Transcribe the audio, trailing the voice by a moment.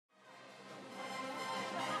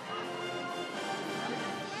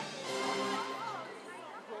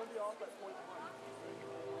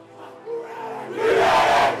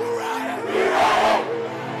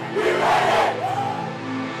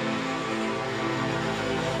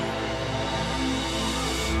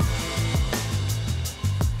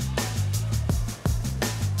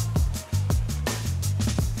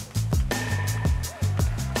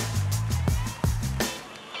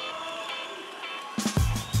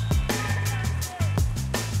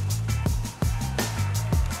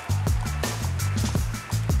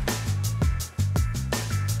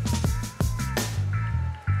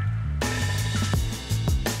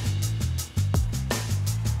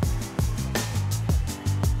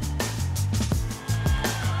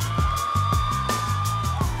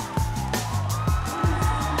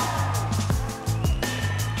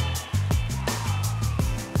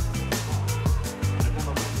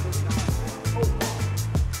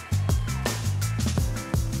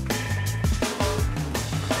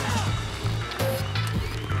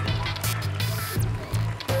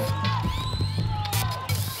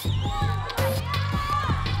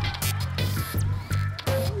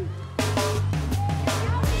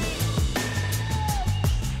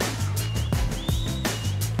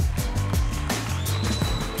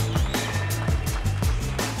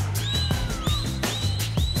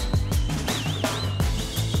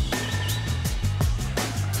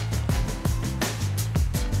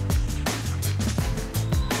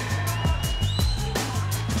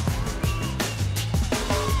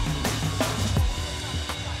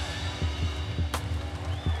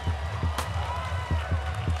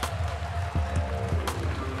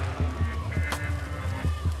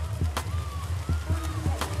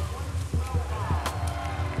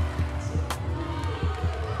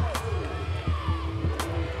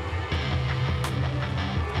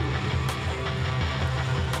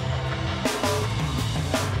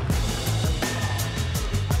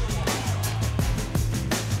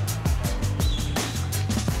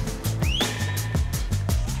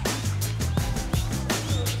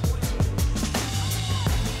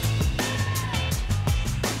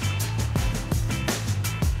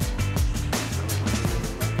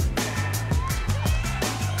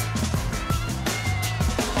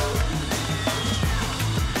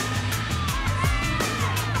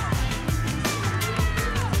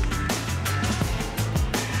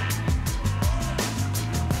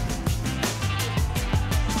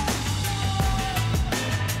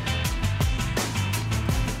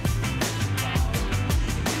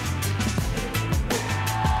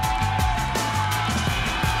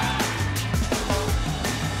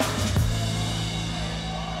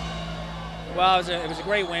Well, it was a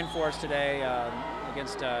great win for us today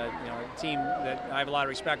against a team that I have a lot of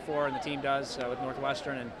respect for, and the team does with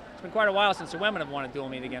Northwestern. And it's been quite a while since the women have won a dual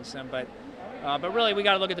meet against them. But really, we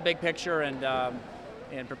got to look at the big picture and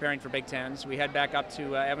preparing for Big Tens. We head back up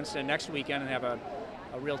to Evanston next weekend and have a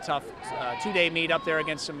real tough two-day meet up there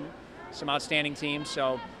against some outstanding teams.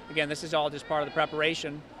 So again, this is all just part of the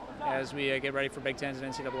preparation as we get ready for Big Tens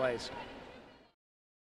and NCAAs.